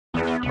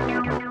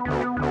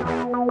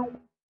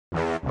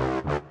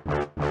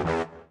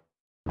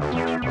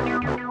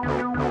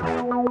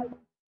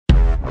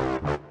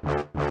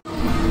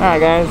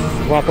Alright guys,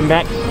 welcome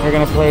back. We're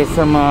gonna play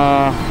some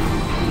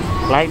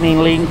Lightning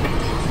Link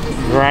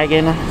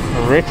Dragon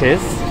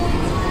Riches.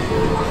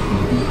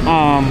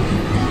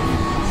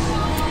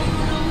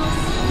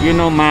 You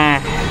know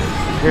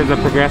here's the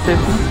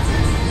progressives.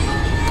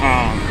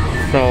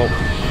 So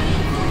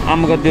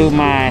I'm gonna do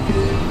my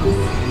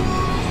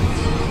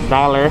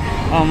dollar.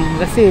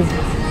 Let's see if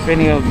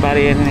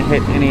anybody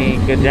hit any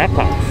good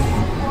jackpots.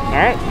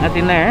 Alright,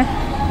 nothing there.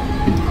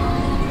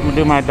 I'm gonna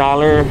do my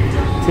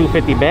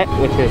 $2.50 bet,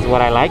 which is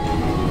what I like.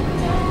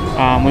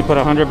 We put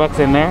 $100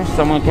 in there.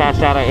 Someone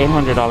cashed out an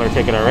 $800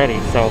 ticket already.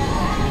 So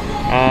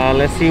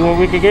let's see what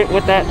we could get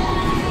with that.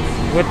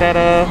 With that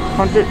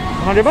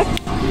 $100.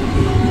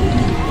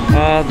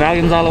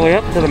 Volume's all the way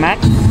up to the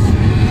max.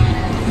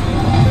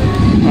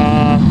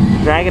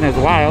 Dragon is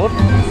wild,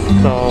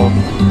 so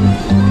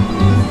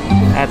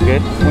that's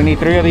good. We need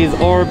 3 of these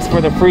orbs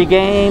for the free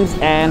games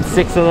and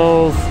 6 of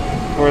those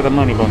for the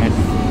money bonus.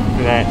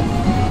 That,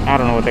 I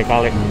don't know what they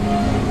call it.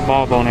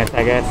 Ball bonus,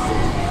 I guess.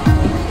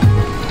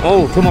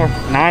 Oh, 2 more.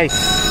 Nice.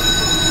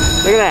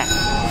 Look at that.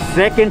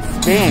 Second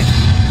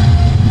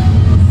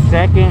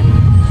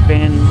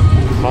spin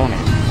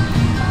bonus.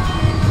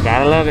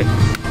 Gotta love it.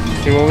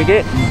 See what we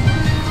get.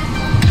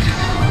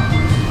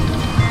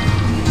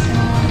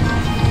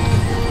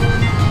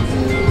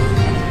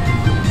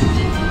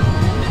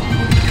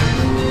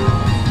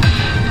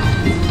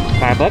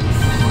 $5.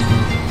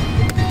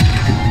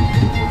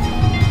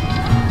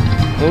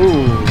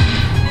 Ooh,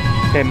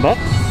 $10.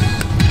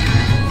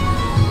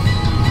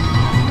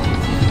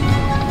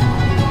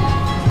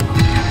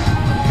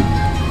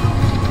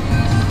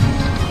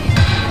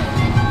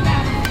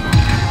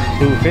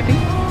 $2.50.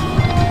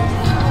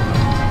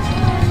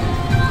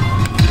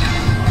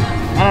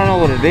 I don't know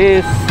what it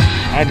is.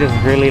 I just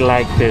really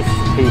like this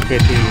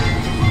 $2.50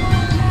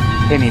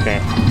 penny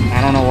bet. I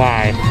don't know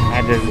why.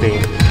 I just do.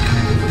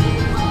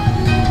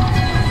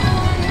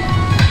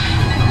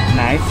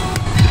 Nice.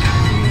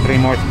 3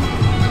 more.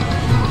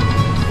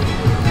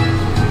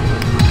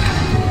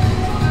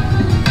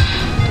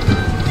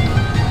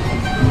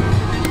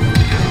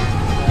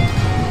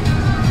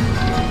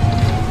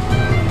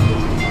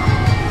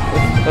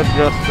 Let's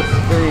adjust the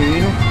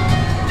screen.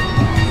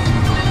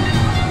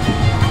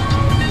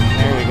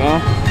 There we go.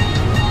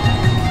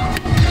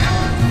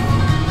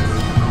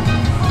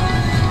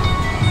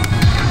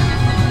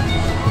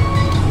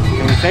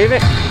 Can we save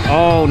it?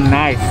 Oh,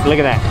 nice. Look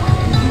at that.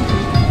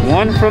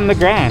 1 from the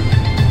grand.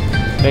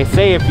 They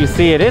say if you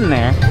see it in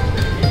there,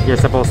 you're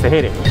supposed to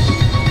hit it.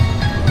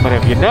 But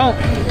if you don't,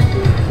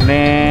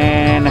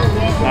 then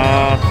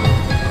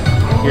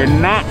you're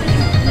not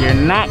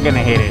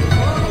gonna hit it.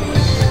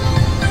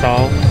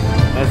 So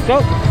let's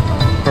go.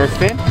 First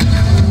spin.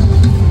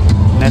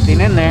 Nothing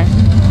in there.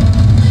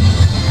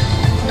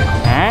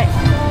 Alright.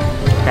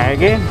 Try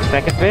again.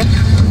 Second spin.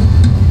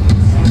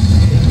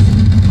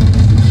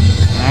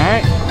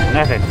 Alright.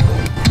 Nothing.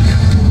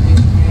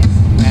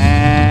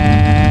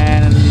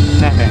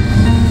 Nothing.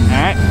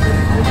 Alright.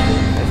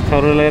 Let's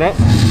total it up.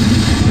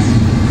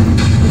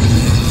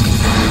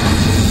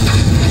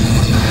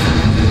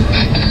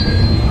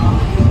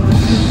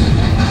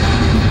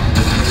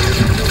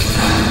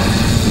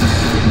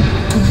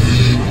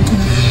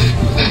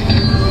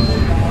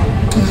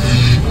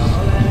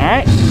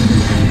 Alright.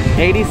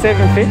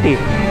 $87.50. I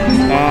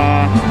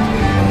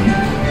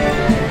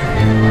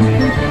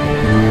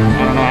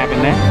don't know what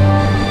happened there.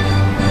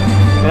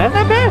 But that's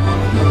not bad.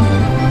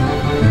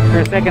 For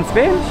a second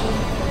spin.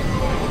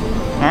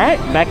 Alright,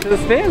 back to the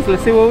spins.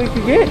 Let's see what we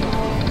can get.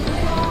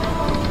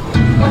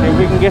 If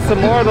we can get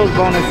some more of those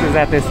bonuses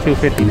at this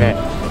 $2.50 bet.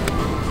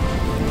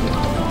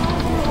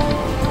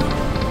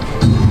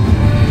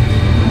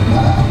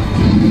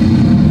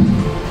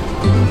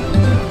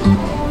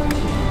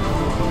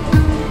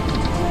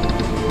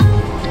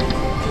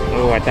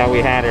 Oh, I thought we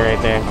had it right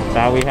there.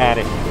 Thought we had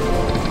it.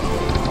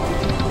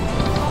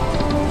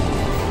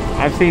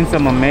 I've seen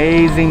some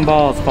amazing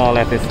balls fall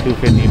at this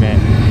 $2.50 bet.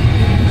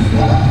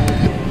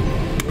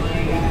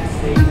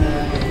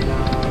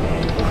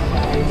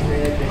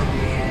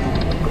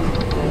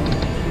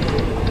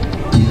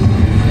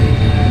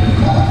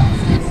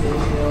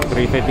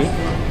 $3.50.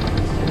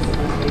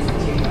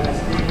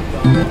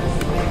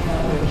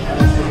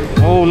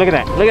 Oh, look at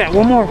that. Look at that.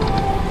 1 more.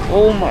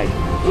 Oh my.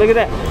 Look at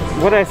that.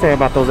 What did I say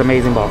about those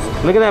amazing balls?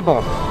 Look at that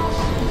ball.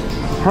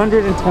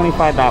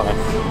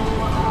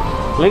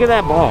 $125. Look at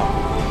that ball.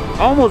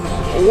 Almost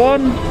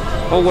 1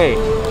 away.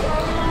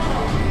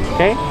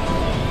 Okay?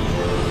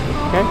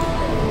 Okay?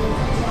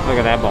 Look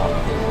at that ball.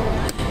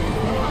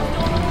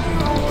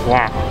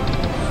 Wow.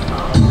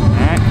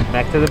 Alright,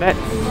 back to the bets.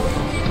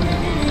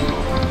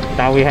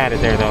 Thought we had it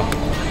there though.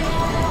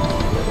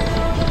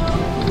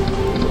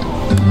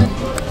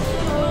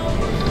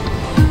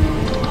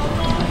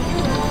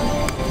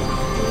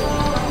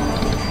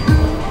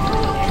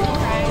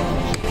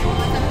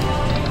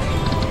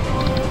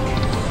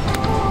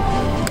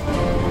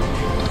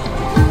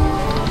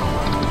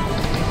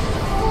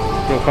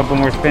 Do a couple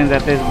more spins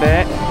at this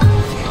bet.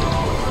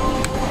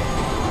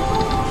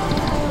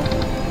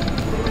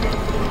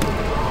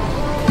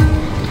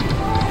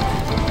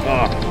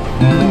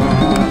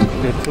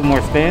 2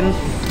 more spins.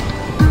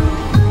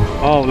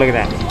 Oh, look at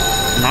that.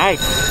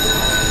 Nice.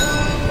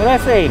 What did I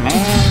say, man?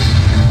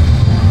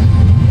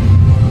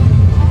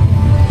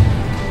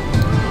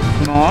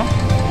 Small,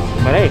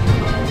 but hey,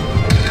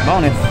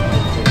 bonus.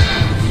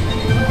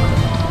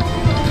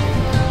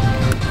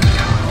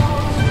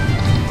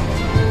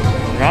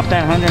 Drop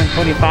that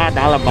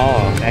 $125 ball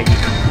that you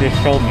just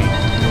showed me.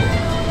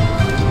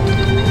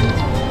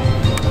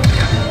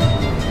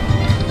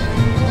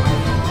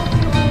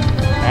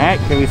 Alright,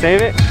 can we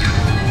save it?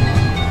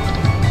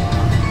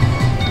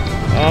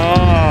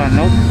 Oh,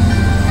 nope.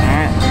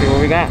 Alright, see what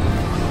we got.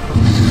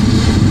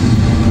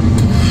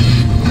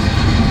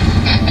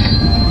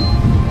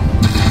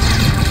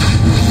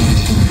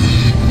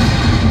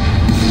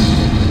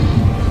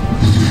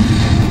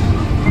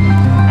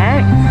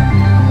 Alright.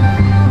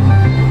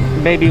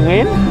 Baby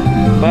win,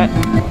 but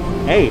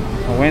hey,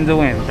 a win's a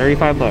win.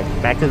 35 bucks.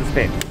 Back to the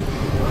spin.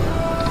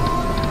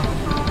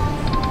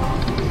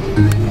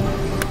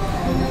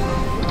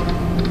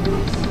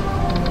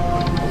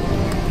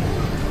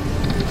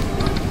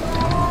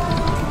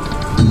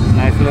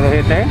 Nice little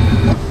hit there.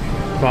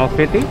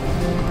 12.50.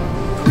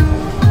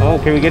 Oh,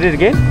 can we get it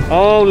again?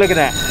 Oh, look at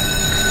that.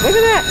 Look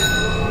at that.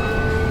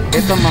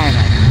 It's a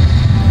minor.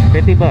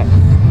 50 bucks.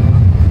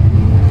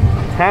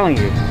 I'm telling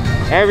you.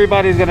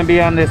 Everybody's gonna be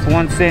on this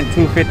 1 cent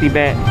 250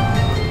 bet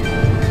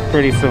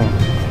pretty soon.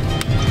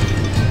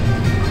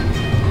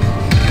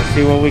 Let's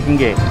see what we can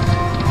get.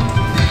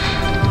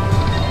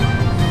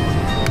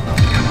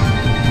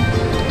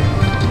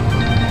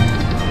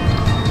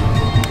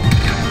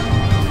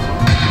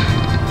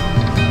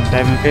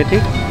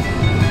 $7.50.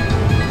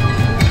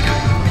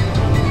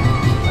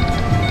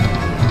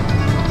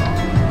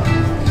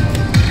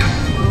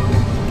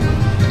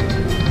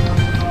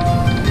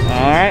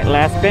 All right,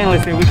 last spin.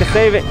 Let's see if we can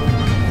save it.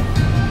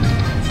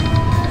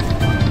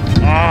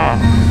 Ah,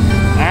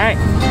 all right.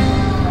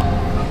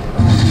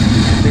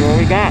 Let's see what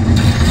we got.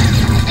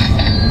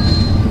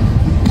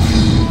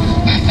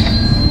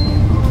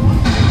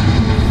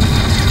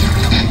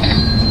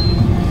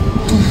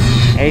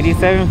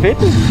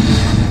 $87.50.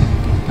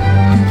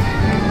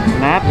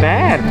 Not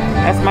bad.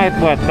 That's my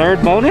what,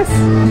 3rd bonus?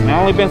 I've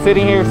only been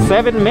sitting here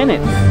 7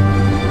 minutes.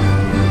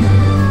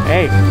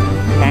 Hey,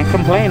 can't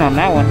complain on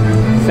that one.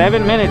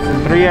 7 minutes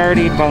and 3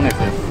 already bonuses.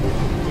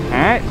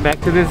 All right,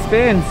 back to the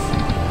spins.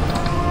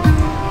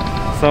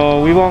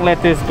 So we won't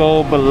let this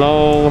go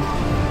below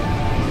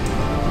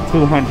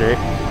 200.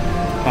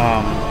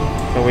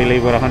 So we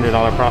leave with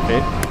 $100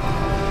 profit.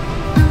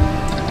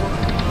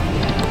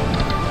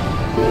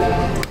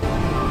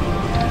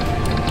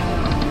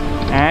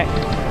 All right,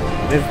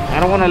 I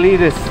don't want to leave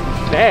this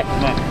bet,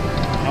 but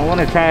I want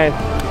to try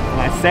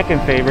my second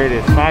favorite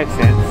is 5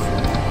 cents.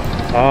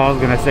 Oh, I was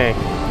gonna say,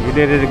 you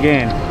did it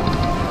again.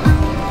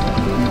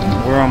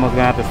 We're almost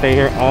gonna have to stay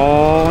here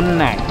all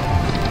night.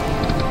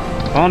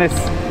 Bonus.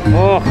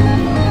 Oh,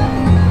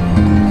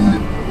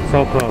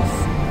 so close.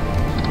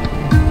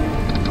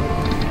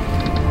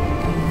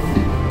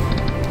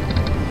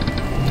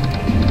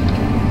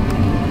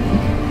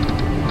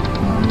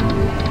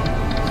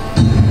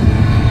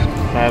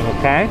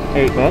 Okay,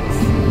 $8.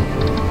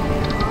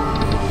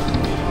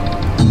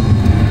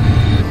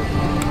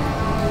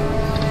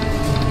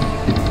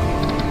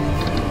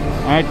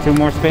 All right, 2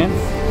 more spins.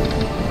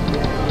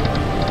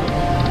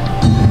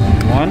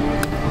 1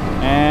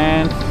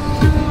 and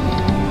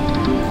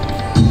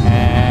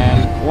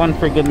 1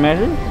 for good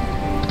measure.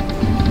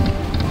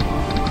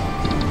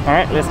 All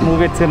right, let's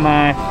move it to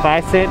my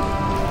 5 cent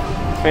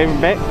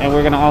favorite bet, and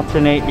we're gonna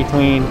alternate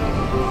between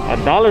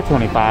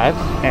 $1.25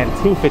 and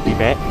 $2.50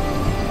 bet.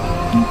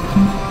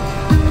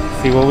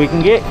 See what we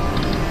can get.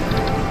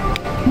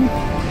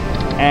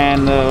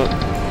 And the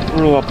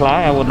rule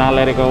apply. I will not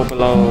let it go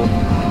below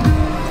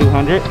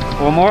 200.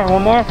 One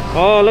more.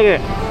 Oh, look at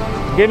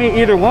it. Give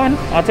me either one.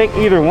 I'll take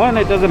either one.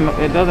 It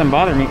doesn't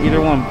bother me.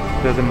 Either one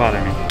doesn't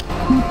bother me.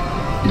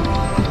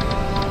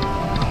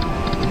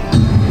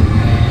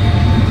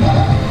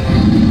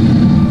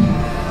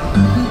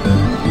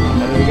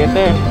 What did we get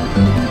there?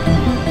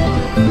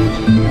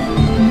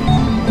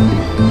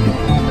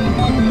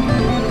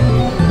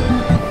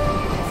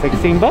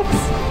 $16.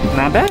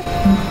 Not bad.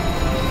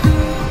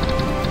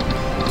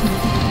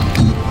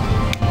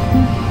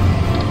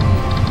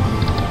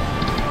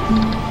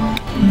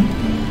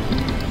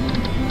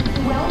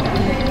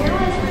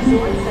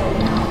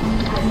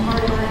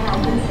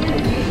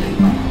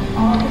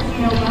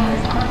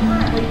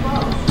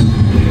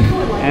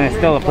 And it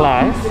still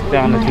applies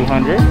down to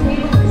 200.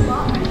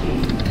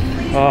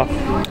 Oh,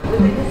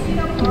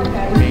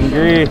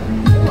 angry.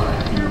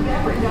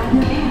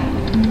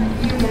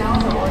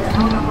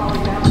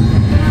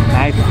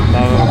 Nice,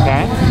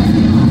 okay.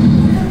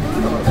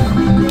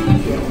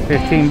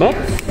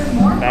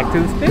 $15. Back to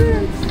the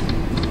spins.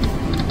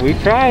 We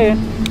trying.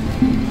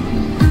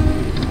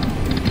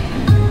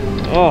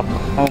 Oh,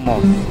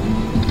 almost.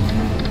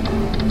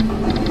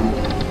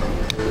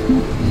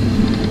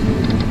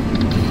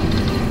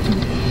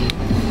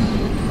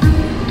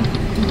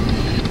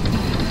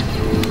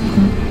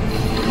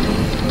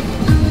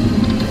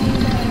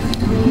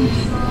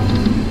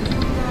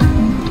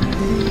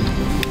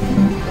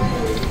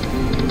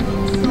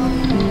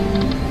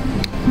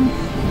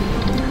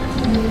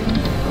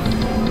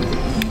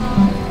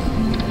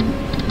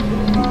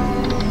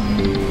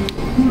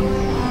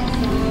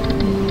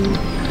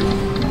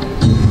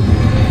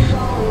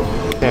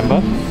 10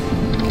 bucks.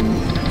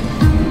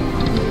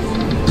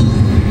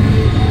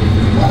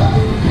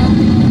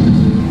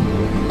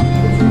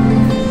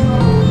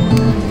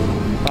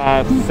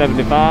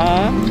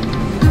 $5.75.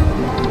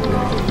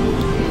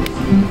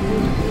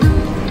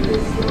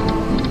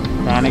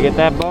 Trying to get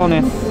that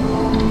bonus.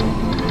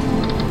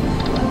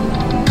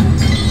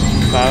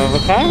 5 of a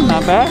kind,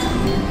 not bad.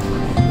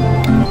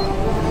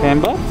 10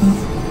 bucks.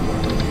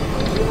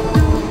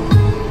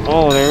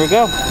 Oh, there we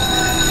go.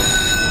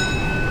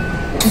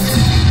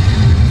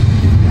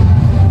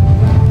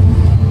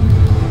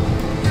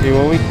 See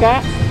what we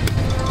got.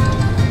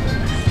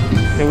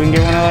 See if we can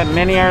get one of that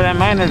mini or that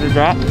minor to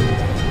drop.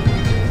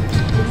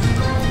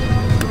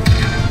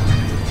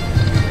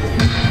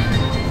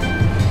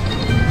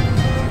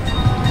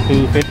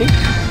 $2.50.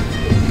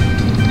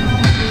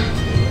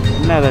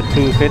 Another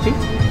 $2.50.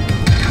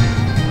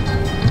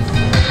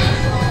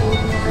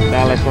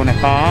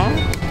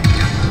 $1.25.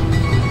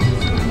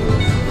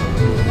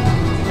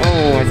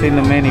 Oh, I seen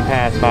the mini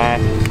pass by.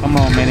 Come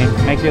on, mini,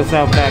 make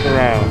yourself back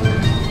around.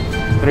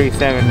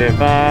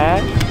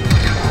 $3.75.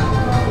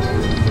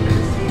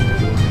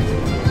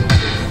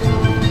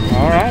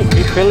 All right,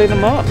 keep filling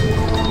them up.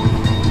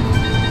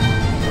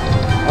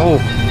 Oh,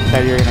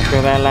 thought you were gonna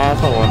fill that last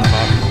hole in the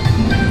bottom.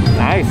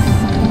 Nice.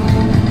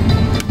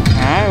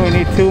 All right, we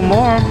need 2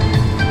 more.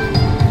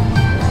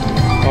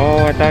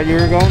 Oh, I thought you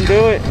were gonna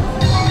do it.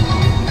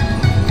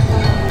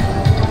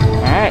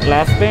 All right,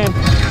 last spin.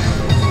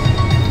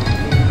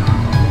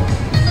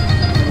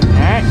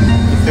 All right,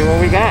 let's see what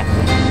we got.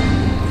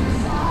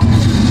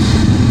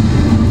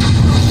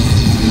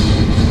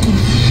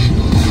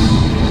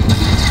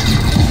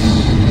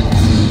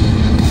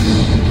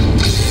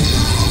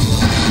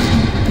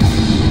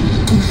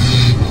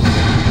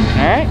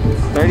 All right,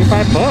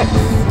 35 bucks.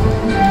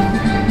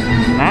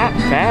 Not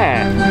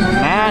bad.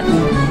 Not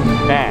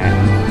bad.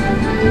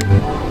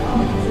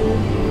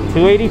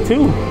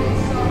 282.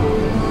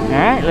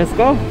 Alright, let's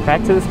go.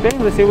 Back to the spin.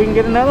 Let's see if we can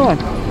get another one.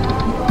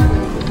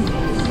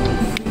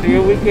 See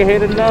if we can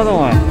hit another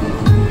one.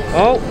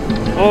 Oh,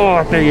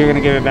 I thought you were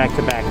gonna give it back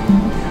to back.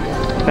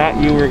 Thought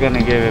you were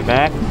gonna give it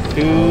back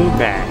to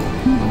back.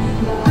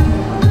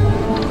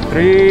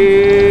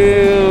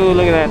 3.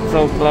 Look at that,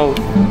 so close.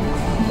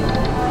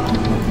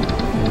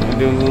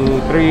 Do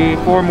 3,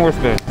 4 more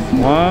spins.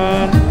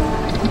 1,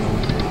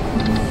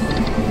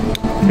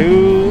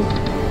 2,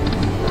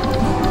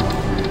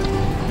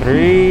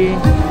 3.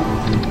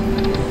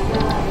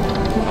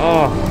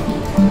 Oh,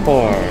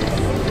 4.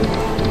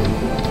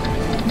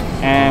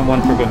 And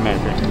 1 for good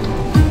measure.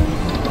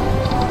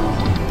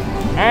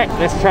 Alright,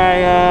 let's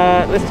try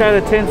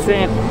the 10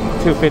 cent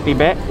 250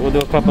 bet. We'll do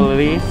a couple of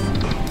these.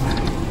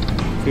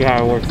 See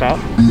how it works out.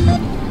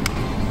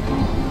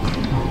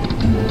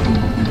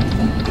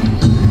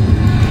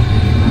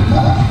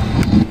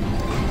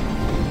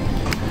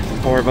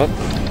 $4.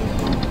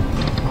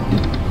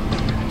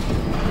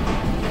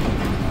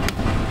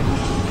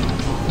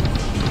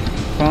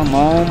 Come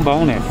on,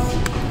 bonus.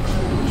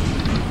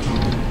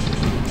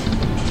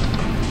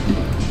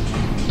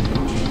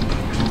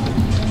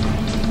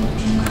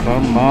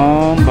 Come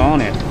on,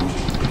 bonus.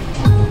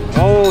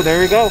 Oh, there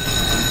we go.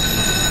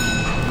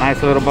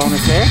 Nice little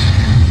bonus there.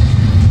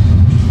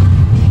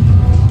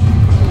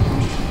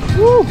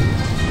 Woo!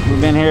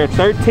 We've been here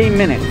 13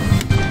 minutes.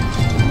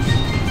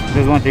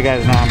 Just want you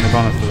guys to know how many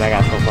bonuses I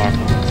got so far. A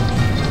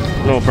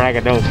little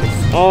braggadocious.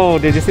 Oh,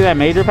 did you see that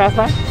major pass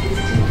by?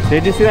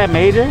 Did you see that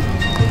major?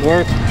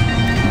 Worth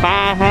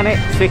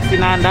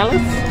 $569.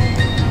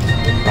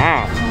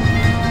 Wow.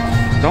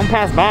 Don't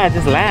pass by,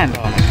 just land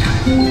on it.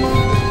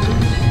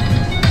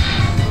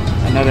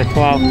 Another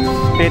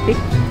 $12.50.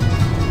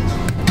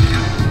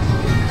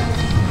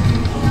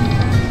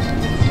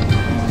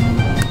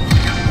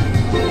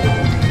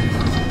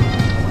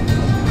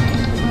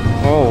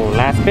 Oh,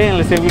 last spin.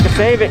 Let's see if we can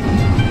save it.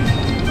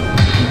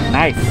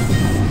 Nice.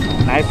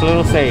 Nice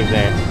little save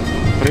there.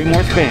 3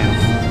 more spins.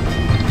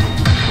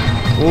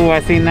 Ooh, I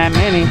seen that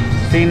mini.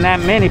 Seen that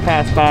mini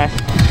pass by.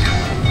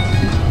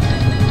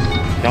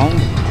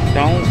 Don't.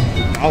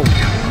 Oh.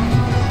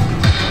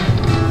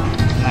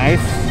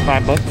 Nice.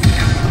 $5.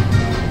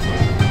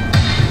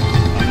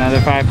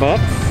 Another $5.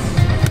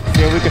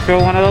 See if we can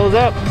fill one of those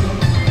up.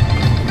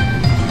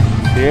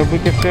 See if we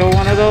can fill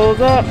one of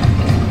those up.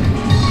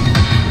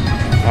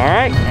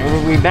 Alright,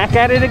 we'll be back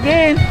at it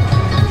again.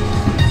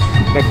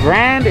 The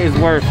grand is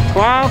worth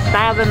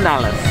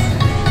 $12,000.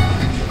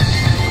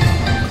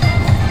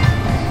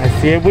 Let's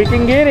see if we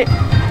can get it.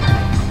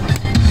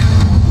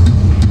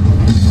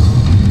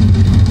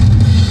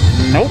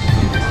 Nope.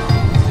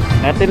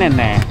 Nothing in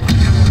there.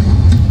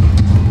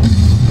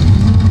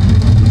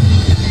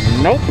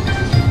 Nope.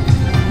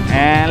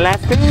 And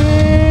last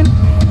spin.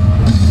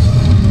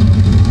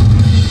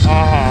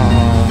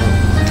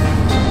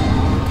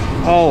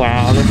 Oh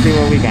wow, let's see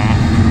what we got.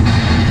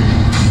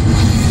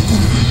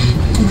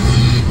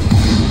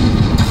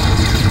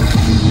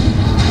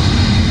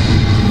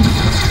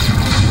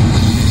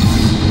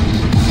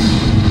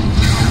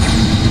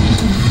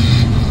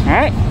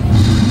 Alright,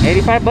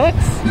 $85.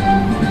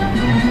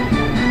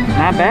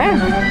 Not Not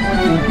bad.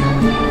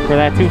 For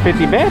that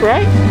 250 bet,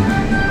 right?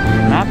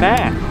 Not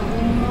bad.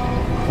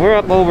 We're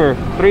up over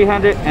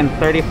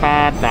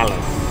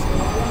 $335.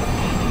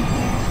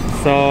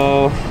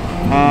 So,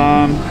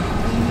 I'm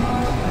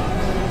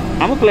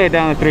gonna play it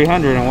down to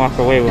 300 and walk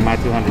away with my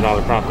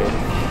 $200 profit.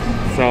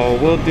 So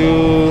we'll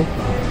do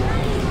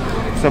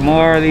some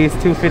more of these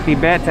 250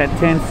 bets at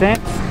 10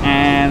 cents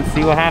and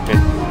see what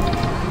happens.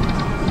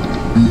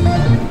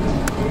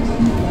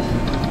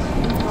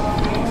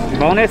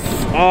 Bonus.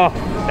 Oh,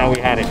 thought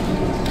we had it.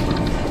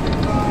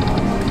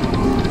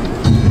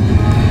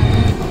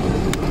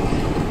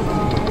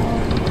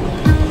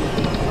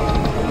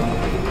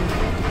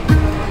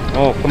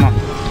 Oh, come on.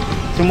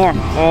 2 more.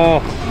 Oh.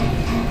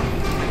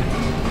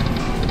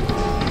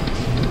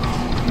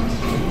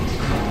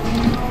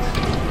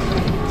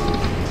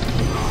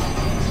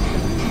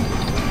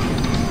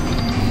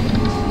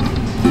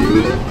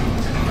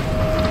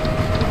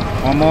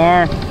 One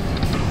more.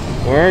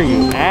 Where are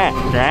you at,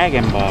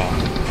 Dragon Ball?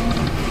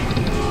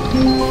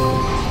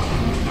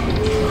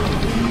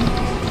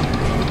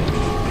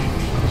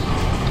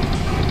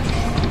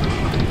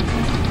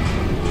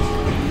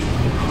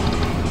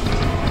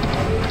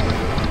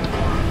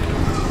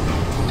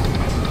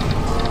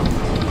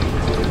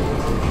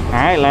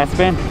 Alright, last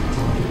spin.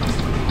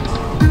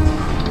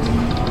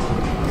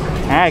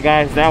 Alright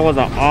guys, that was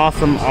an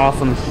awesome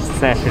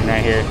session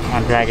right here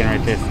on Dragon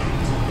Riches.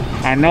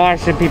 I know I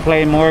should be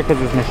playing more because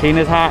this machine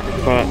is hot,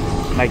 but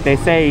like they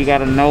say, you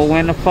gotta know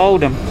when to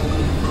fold them.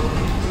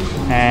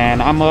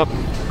 And I'm up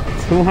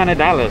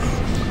 $200.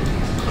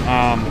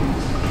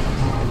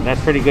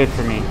 That's pretty good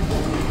for me.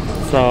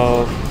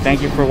 So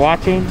thank you for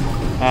watching.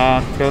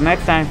 Till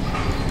next time.